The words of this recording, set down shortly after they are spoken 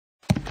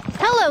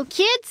Hello,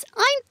 kids.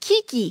 I'm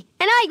Kiki,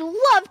 and I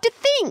love to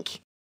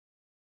think.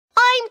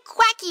 I'm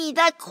Quacky,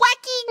 the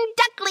quacking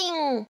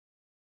duckling.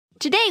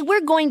 Today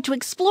we're going to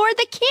explore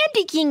the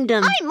Candy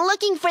Kingdom. I'm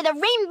looking for the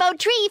rainbow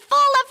tree full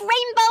of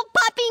rainbow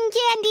popping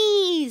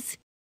candies.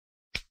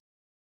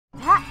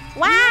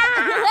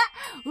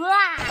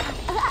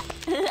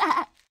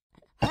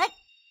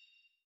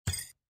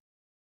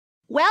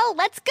 Well,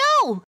 let's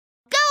go.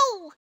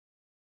 Go!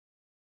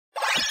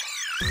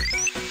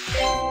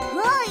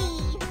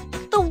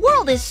 The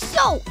world is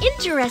so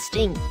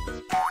interesting.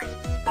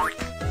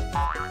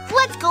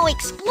 Let's go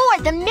explore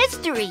the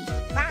mystery.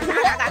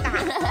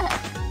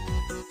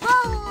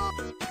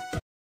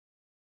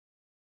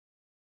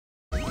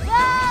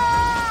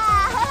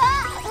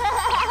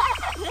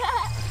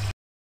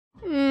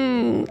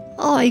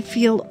 I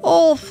feel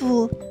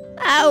awful.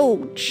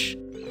 Ouch.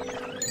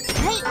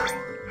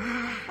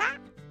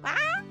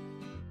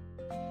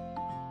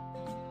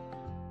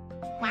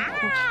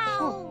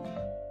 Wow!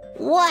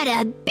 What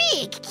a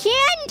big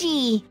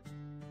candy!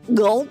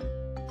 Gulp.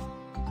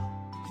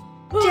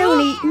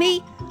 Don't eat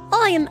me.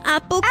 I am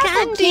Apple Candy.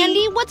 Apple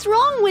Candy, what's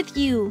wrong with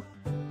you?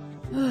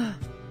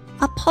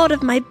 A part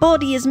of my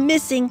body is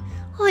missing.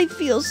 I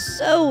feel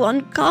so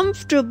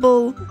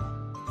uncomfortable.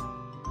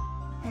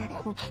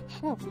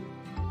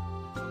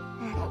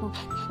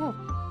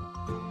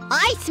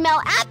 I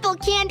smell apple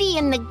candy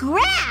in the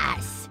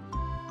grass.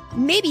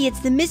 Maybe it's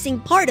the missing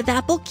part of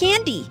Apple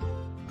Candy.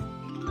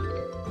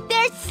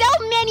 There's so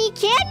many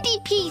candy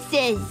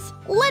pieces.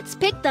 Let's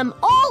pick them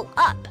all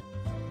up.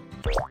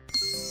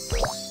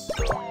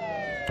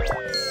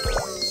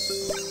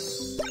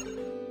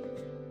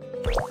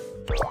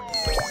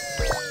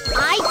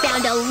 I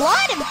found a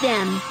lot of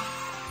them.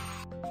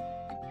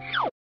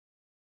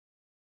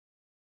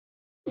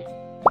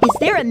 Is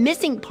there a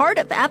missing part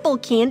of Apple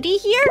Candy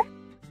here?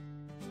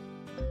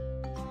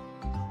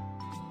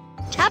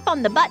 Tap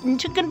on the button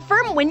to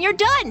confirm when you're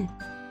done.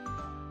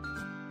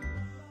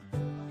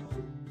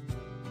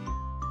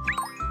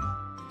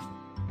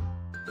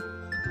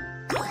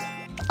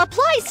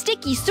 Apply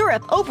sticky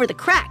syrup over the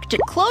crack to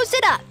close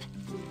it up.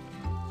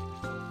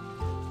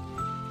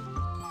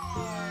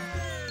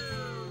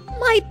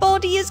 My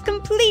body is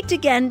complete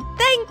again,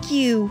 thank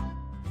you.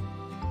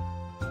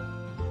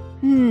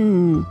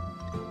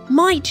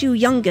 My two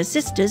younger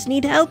sisters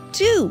need help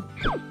too.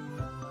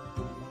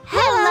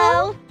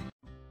 Hello.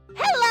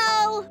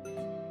 Hello.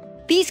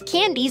 These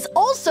candies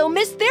also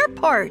miss their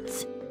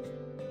parts.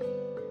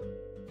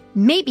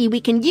 Maybe we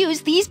can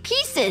use these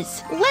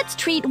pieces. Let's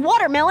treat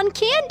watermelon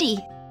candy.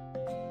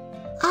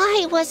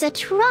 I was a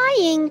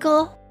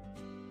triangle.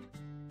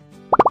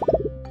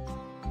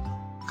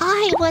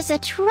 I was a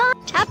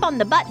Tap on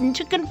the button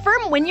to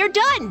confirm when you're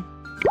done.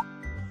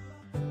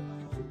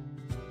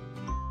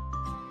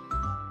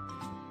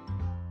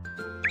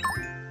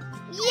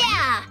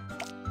 Yeah!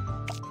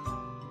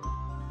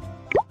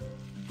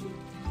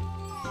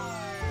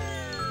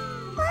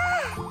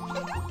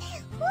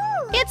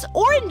 It's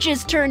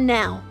Orange's turn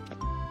now.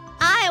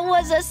 I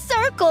was a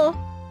circle.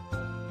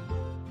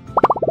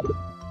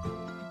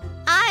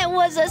 I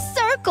was a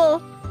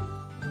circle.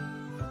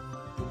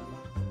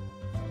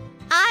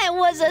 I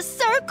was a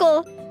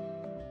circle.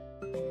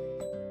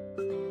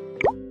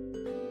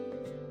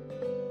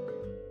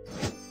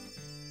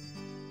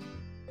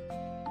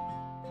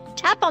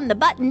 Tap on the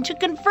button to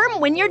confirm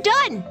when you're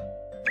done.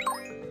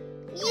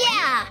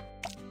 Yeah!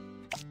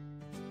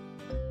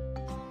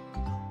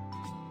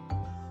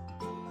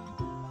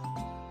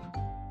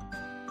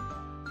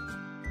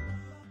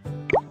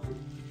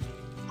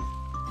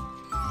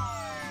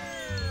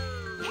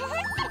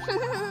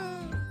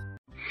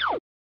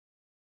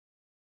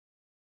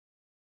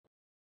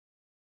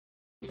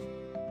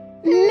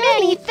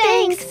 Many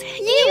thanks!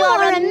 You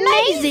are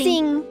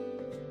amazing!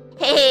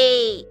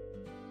 Hey!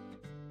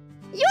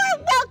 You're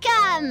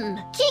welcome!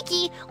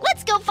 Kiki,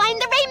 let's go find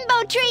the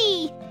rainbow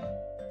tree!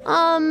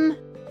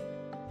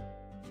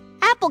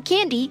 Apple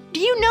Candy, do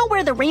you know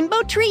where the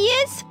rainbow tree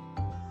is?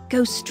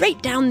 Go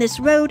straight down this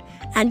road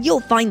and you'll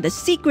find the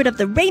secret of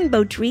the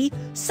rainbow tree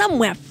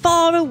somewhere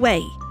far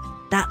away.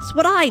 That's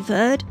what I've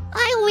heard.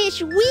 I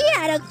wish we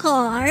had a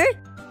car.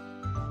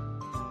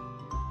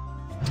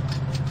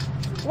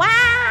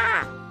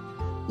 Wow!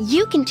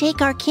 You can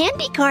take our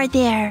candy car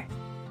there.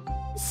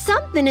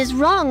 Something is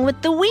wrong with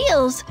the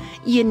wheels.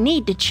 You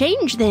need to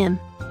change them.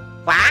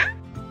 What?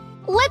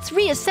 Let's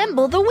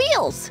reassemble the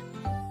wheels.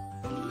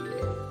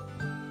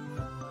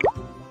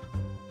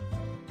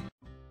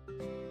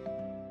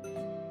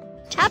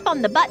 Tap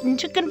on the button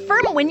to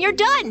confirm when you're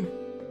done.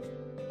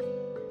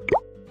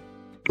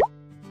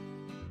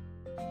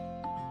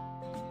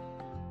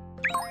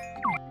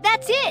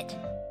 That's it.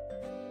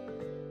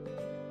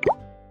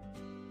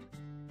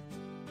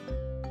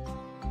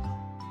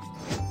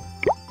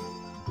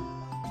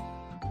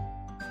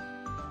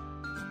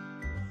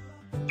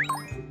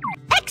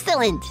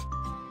 Excellent!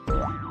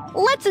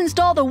 Let's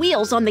install the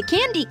wheels on the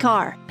candy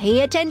car.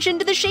 Pay attention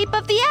to the shape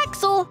of the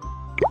axle.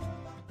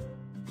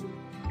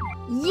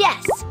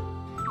 Yes!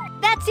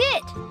 That's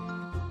it!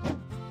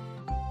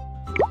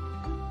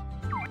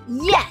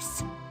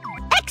 Yes!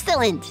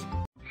 Excellent!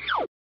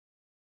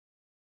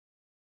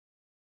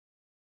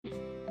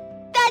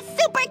 The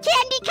super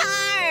candy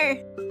car!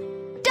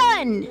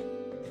 Done!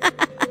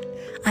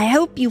 I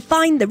hope you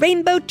find the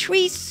rainbow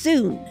tree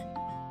soon.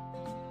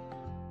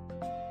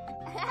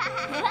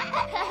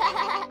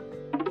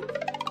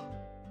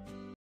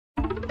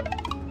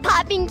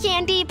 Popping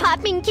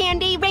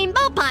candy,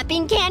 rainbow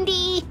popping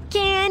candy.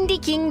 Candy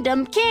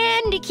kingdom,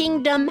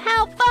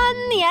 how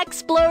fun the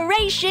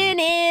exploration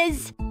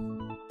is.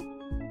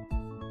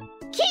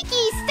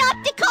 Kiki, stop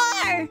the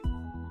car!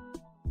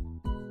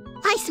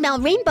 I smell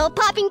rainbow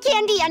popping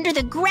candy under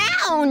the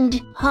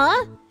ground.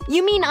 Huh?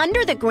 You mean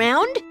under the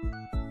ground?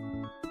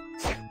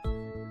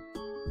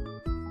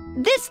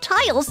 This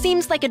tile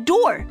seems like a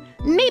door.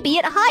 Maybe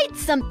it hides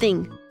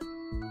something.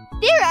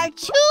 There are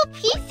 2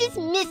 pieces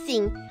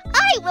missing.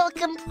 I will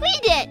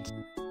complete it.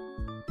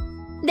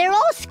 They're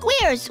all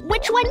squares.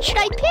 Which one should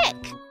I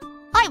pick?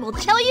 I will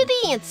tell you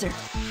the answer.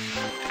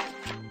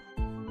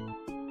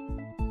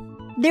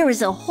 There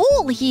is a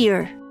hole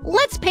here.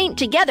 Let's paint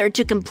together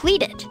to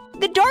complete it.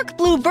 The dark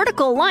blue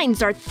vertical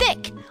lines are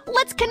thick.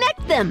 Let's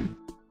connect them.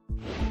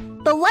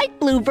 The light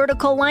blue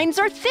vertical lines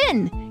are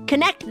thin.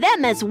 Connect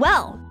them as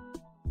well.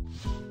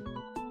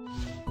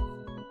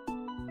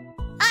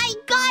 I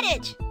got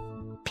it!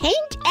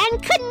 Paint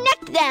and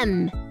connect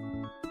them.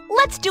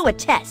 Let's do a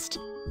test.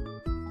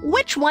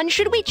 Which one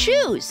should we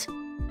choose?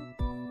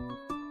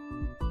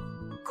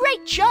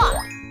 Great job!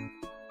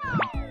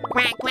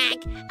 Quack, quack.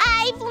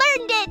 I've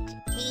learned it!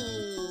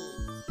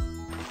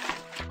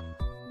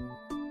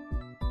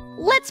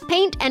 Let's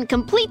paint and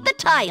complete the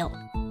tile.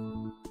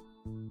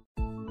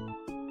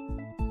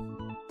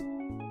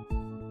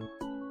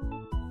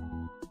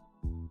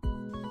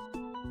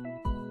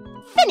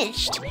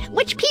 Finished!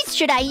 Which piece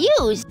should I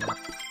use?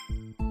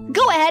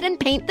 Go ahead and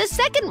paint the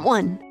second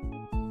one.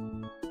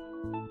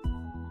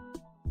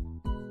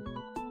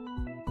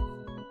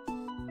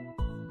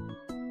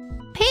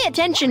 Pay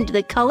attention to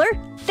the color,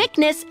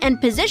 thickness,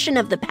 and position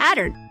of the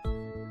pattern.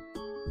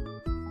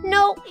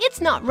 No,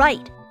 it's not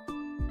right.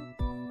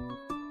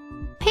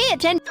 Pay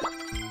attention.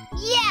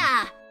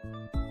 Yeah!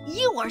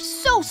 You are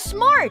so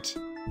smart!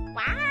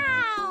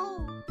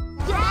 Wow!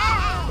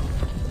 Yeah!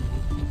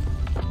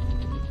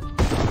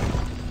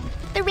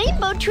 The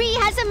rainbow tree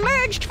has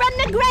emerged from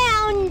the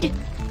ground!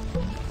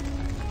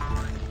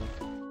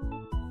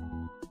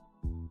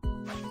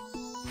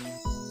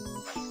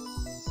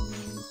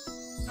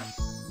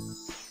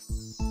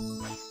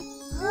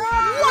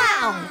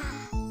 Wow!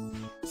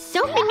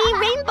 So many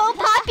rainbow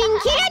popping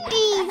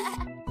candies!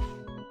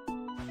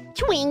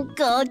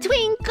 Twinkle,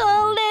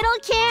 twinkle, little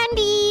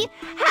candy,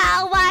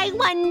 how I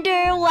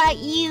wonder what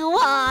you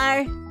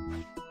are.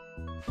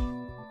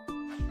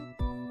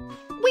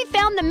 We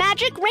found the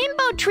magic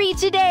rainbow tree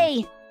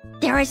today.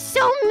 There are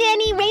so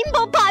many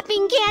rainbow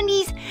popping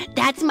candies.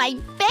 That's my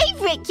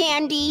favorite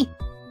candy.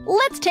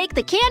 Let's take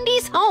the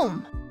candies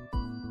home.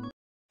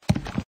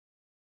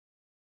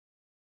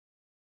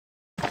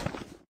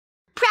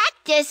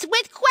 Practice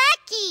with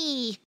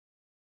Quacky.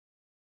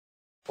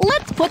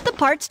 Let's put the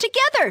parts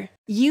together.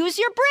 Use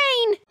your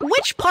brain.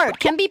 Which part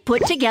can be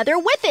put together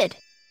with it?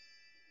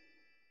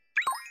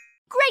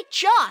 Great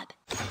job!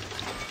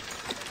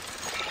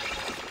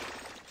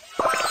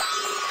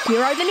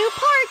 Here are the new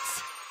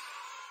parts.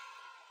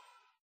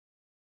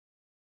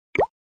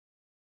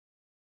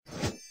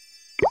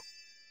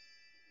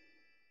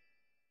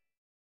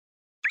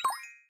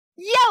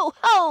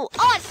 Yo-ho!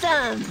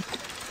 Awesome!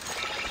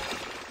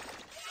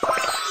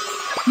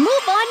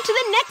 Move on to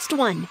the next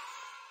one.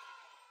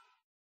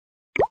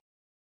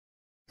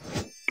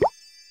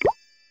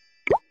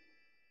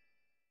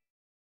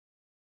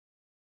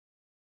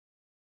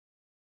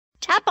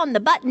 Tap on the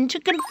button to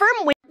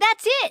confirm when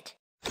that's it.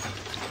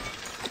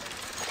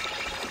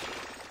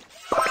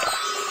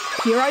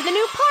 Here are the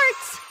new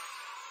parts.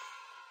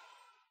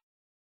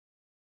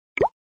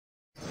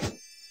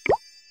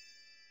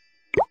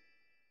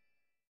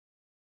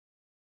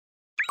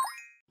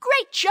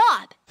 Great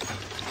job!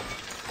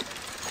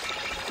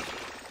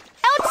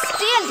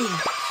 Outstanding!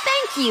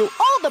 Thank you!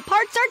 All the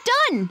parts are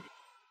done!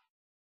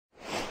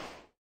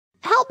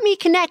 Help me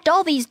connect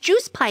all these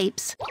juice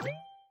pipes.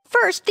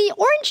 First, the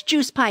orange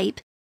juice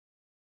pipe.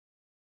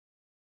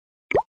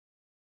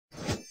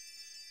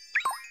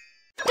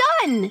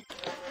 Done!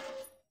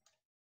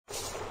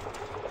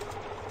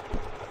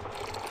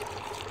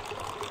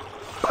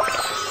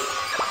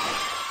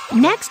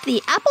 Next,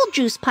 the apple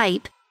juice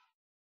pipe.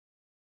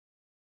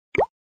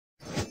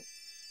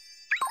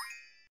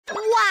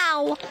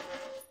 Wow!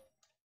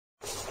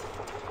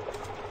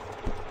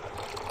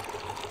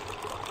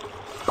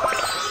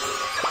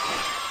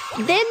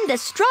 Then the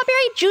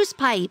strawberry juice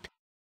pipe.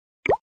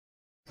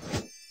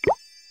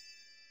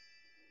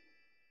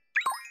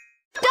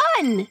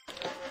 Done!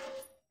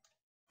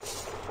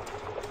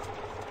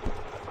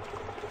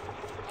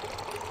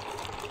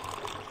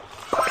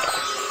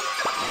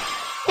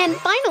 And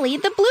finally,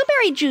 the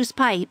blueberry juice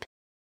pipe.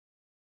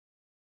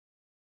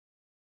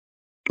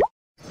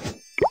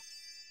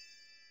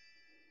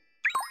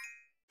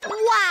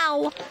 Wow!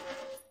 now!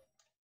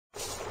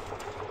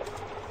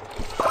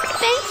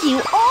 Thank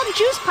you, all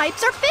juice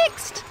pipes are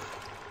fixed!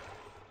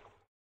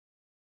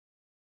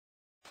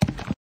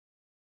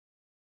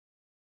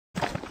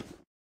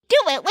 Do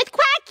it with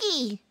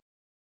Quacky!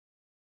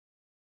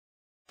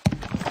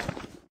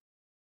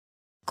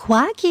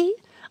 Quacky,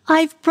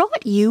 I've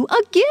brought you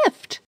a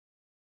gift!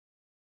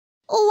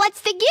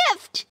 What's the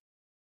gift?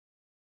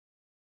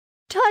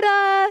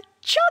 Ta-da!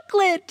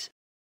 Chocolate!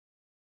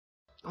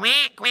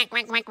 Quack, quack,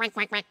 quack, quack, quack,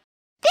 quack, quack.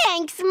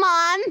 Thanks,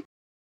 Mom!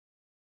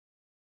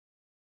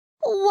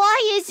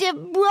 Why is it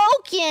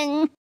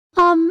broken?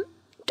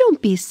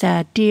 Don't be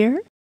sad,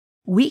 dear.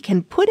 We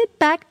can put it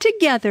back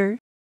together.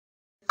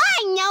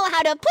 I know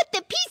how to put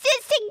the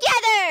pieces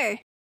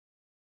together!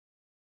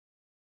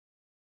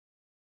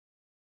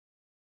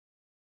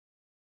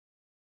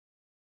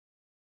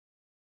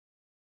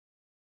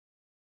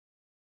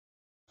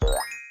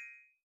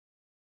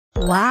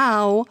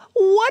 Wow,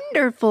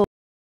 wonderful!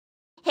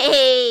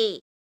 Hey!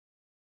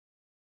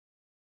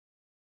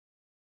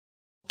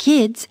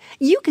 Kids,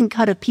 you can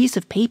cut a piece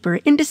of paper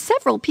into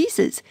several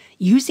pieces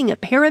using a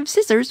pair of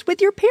scissors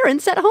with your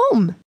parents at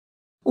home.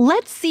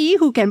 Let's see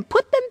who can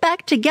put them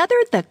back together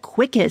the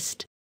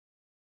quickest.